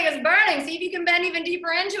standing leg is burning. See if you can bend even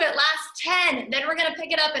deeper into it. Last 10. Then we're going to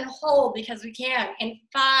pick it up and hold because we can. In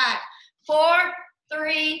 5, 4,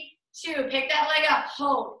 3, 2. Pick that leg up.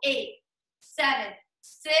 Hold. 8, 7,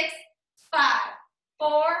 6, 5,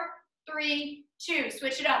 4, 3, 2.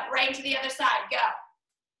 Switch it up. Right into the other side. Go.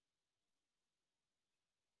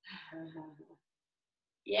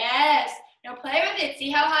 Yes. Now play with it.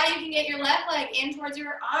 See how high you can get your left leg in towards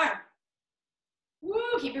your arm.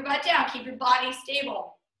 Woo, keep your butt down, keep your body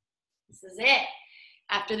stable. This is it.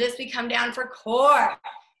 After this, we come down for core.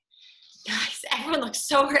 Nice, everyone looks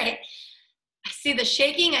so great. I see the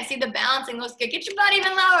shaking, I see the balancing, looks good. Get your butt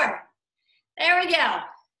even lower. There we go.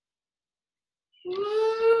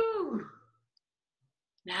 Woo.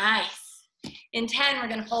 Nice. In 10, we're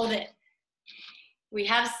gonna hold it. We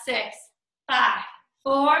have 6, 5,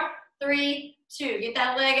 4, 3, 2. Get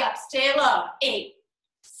that leg up, stay low. 8,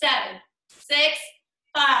 7, 6,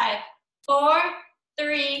 5, 4,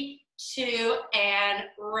 3, 2, and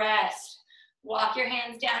rest. Walk your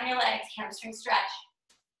hands down your legs, hamstring stretch.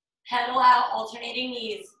 Pedal out, alternating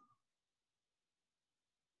knees.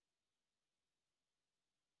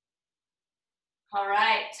 All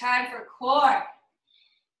right, time for core.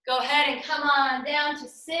 Go ahead and come on down to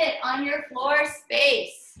sit on your floor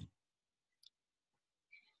space.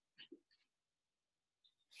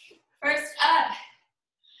 First up,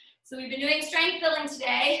 so we've been doing strength building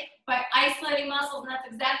today by isolating muscles, and that's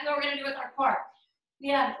exactly what we're going to do with our core. We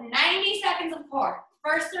have 90 seconds of core.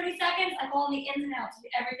 First 30 seconds, I'm going the ins and outs.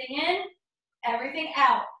 Everything in, everything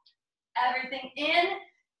out. Everything in,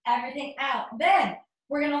 everything out. Then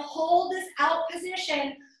we're going to hold this out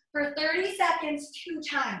position for 30 seconds 2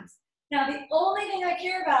 times. Now, the only thing I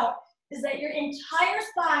care about is that your entire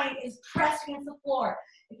spine is pressed against the floor.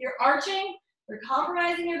 If you're arching, you're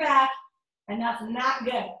compromising your back, and that's not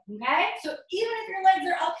good, okay? So even if your legs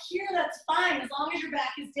are up here, that's fine, as long as your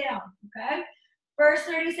back is down, okay? First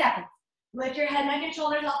 30 seconds. Lift your head, neck, and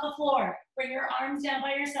shoulders off the floor. Bring your arms down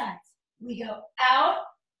by your sides. We go out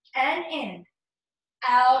and in,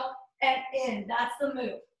 out and in. That's the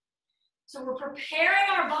move. So we're preparing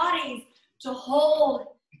our bodies to hold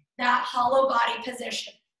that hollow body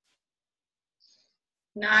position.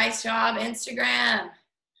 Nice job, Instagram.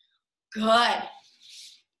 Good.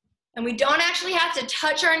 And we don't actually have to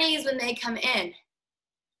touch our knees when they come in.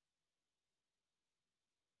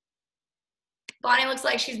 Bonnie looks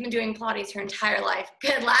like she's been doing Pilates her entire life.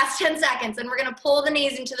 Good, last 10 seconds, and we're gonna pull the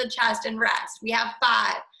knees into the chest and rest. We have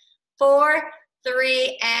 5, 4,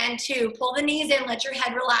 3, and 2. Pull the knees in, let your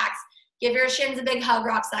head relax. Give your shins a big hug,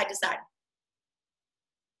 rock side to side.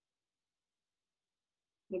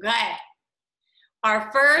 Okay.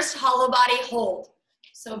 Our first hollow body hold.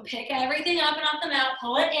 So pick everything up and off the mat,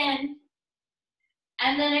 pull it in,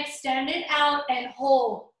 and then extend it out and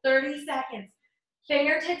hold 30 seconds.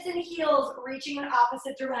 Fingertips and heels reaching in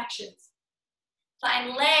opposite directions.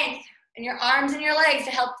 Find length in your arms and your legs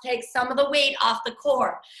to help take some of the weight off the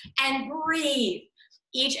core. And breathe.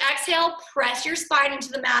 Each exhale, press your spine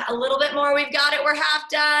into the mat a little bit more. We've got it, we're half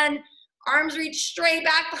done. Arms reach straight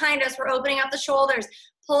back behind us. We're opening up the shoulders.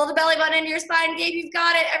 Pull the belly button into your spine. Gabe, you've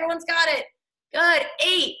got it. Everyone's got it. Good.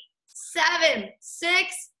 8, 7,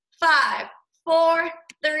 6, 5, 4,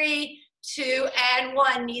 3, 2, and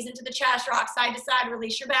 1. Knees into the chest, rock side to side.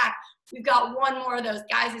 Release your back. We've got one more of those.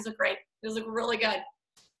 Guys, these look great. These look really good.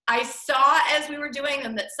 I saw as we were doing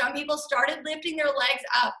them that some people started lifting their legs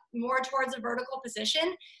up more towards a vertical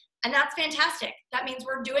position, and that's fantastic. That means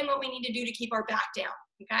we're doing what we need to do to keep our back down.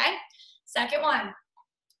 okay? Second one,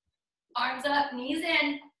 arms up, knees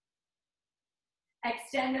in.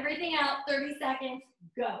 Extend everything out, 30 seconds,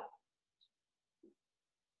 go.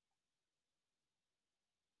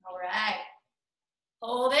 All right.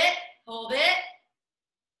 Hold it, hold it.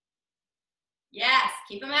 Yes,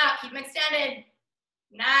 keep them out, keep them extended.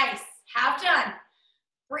 Nice, half done.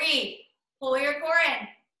 Breathe, pull your core in.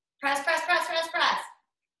 Press, press, press, press, press.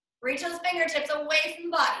 Reach those fingertips away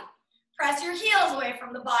from the body. Press your heels away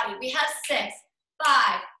from the body. We have 6,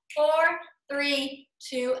 5, 4, 3,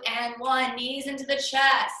 2, and 1. Knees into the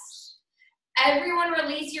chest. Everyone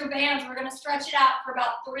release your bands. We're gonna stretch it out for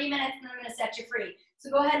about 3 minutes and then I'm gonna set you free. So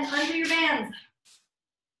go ahead and undo your bands.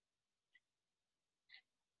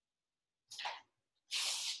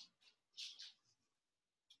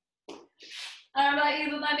 I don't know about you,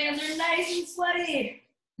 but my bands are nice and sweaty.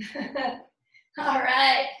 All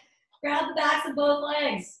right, grab the backs of both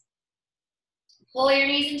legs. Pull your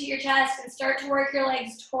knees into your chest and start to work your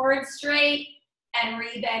legs towards straight and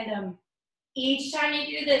re-bend them. Each time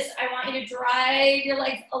you do this, I want you to drive your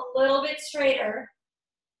legs a little bit straighter.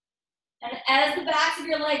 And as the backs of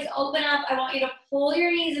your legs open up, I want you to pull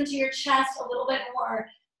your knees into your chest a little bit more,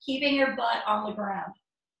 keeping your butt on the ground.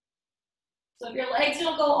 So if your legs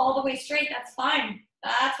don't go all the way straight, that's fine.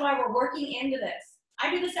 That's why we're working into this.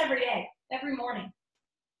 I do this every day, every morning.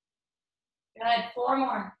 Good, 4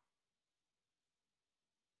 more.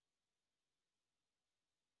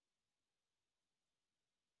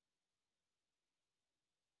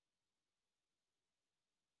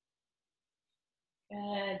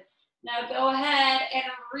 Good. Now go ahead and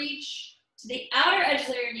reach to the outer edges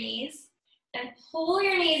of your knees and pull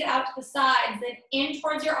your knees out to the sides, then in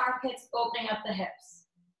towards your armpits, opening up the hips.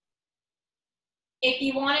 If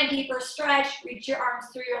you want a deeper stretch, reach your arms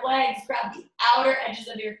through your legs, grab the outer edges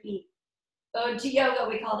of your feet. Ode to yoga,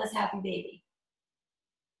 we call this happy baby.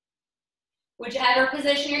 Whichever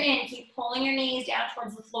position you're in, keep pulling your knees down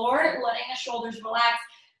towards the floor, letting the shoulders relax,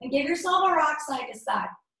 and give yourself a rock side to side.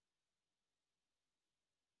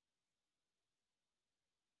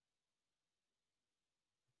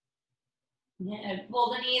 And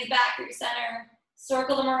pull the knees back through center,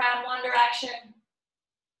 circle them around one direction.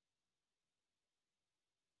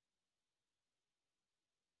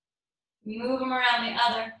 Move them around the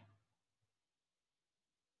other.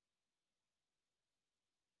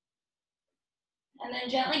 And then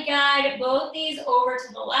gently guide both knees over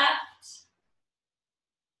to the left.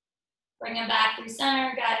 Bring them back through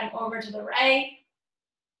center, guide them over to the right.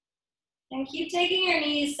 And keep taking your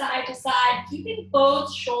knees side to side, keeping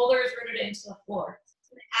both shoulders rooted into the floor.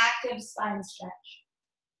 It's an active spine stretch.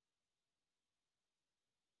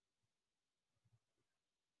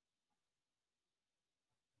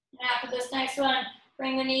 And after this next one,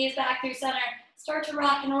 bring the knees back through center. Start to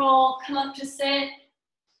rock and roll, come up to sit.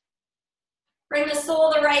 Bring the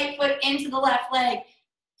sole of the right foot into the left leg.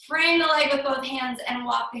 Frame the leg with both hands and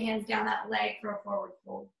walk the hands down that leg for a forward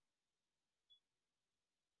fold.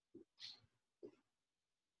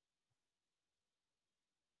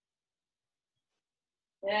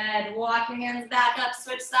 Good. Walk your hands back up,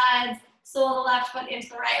 switch sides. Sole of the left foot into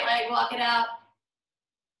the right leg, walk it out.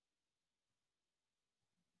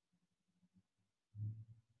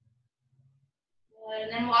 Good.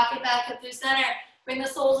 And then walk it back up through center. Bring the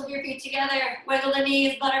soles of your feet together. Wiggle the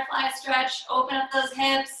knees, butterfly stretch. Open up those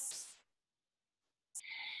hips.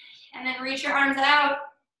 And then reach your arms out.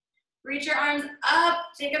 Reach your arms up.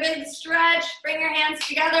 Take a big stretch. Bring your hands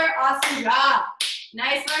together. Awesome job.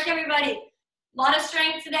 Nice work, everybody. A lot of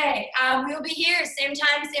strength today. We'll be here, same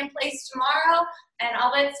time, same place tomorrow, and I'll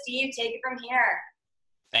let Steve take it from here.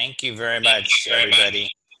 Thank you very much, everybody.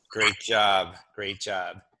 Great job. Great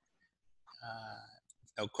job.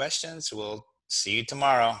 No questions. We'll see you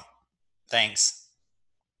tomorrow. Thanks.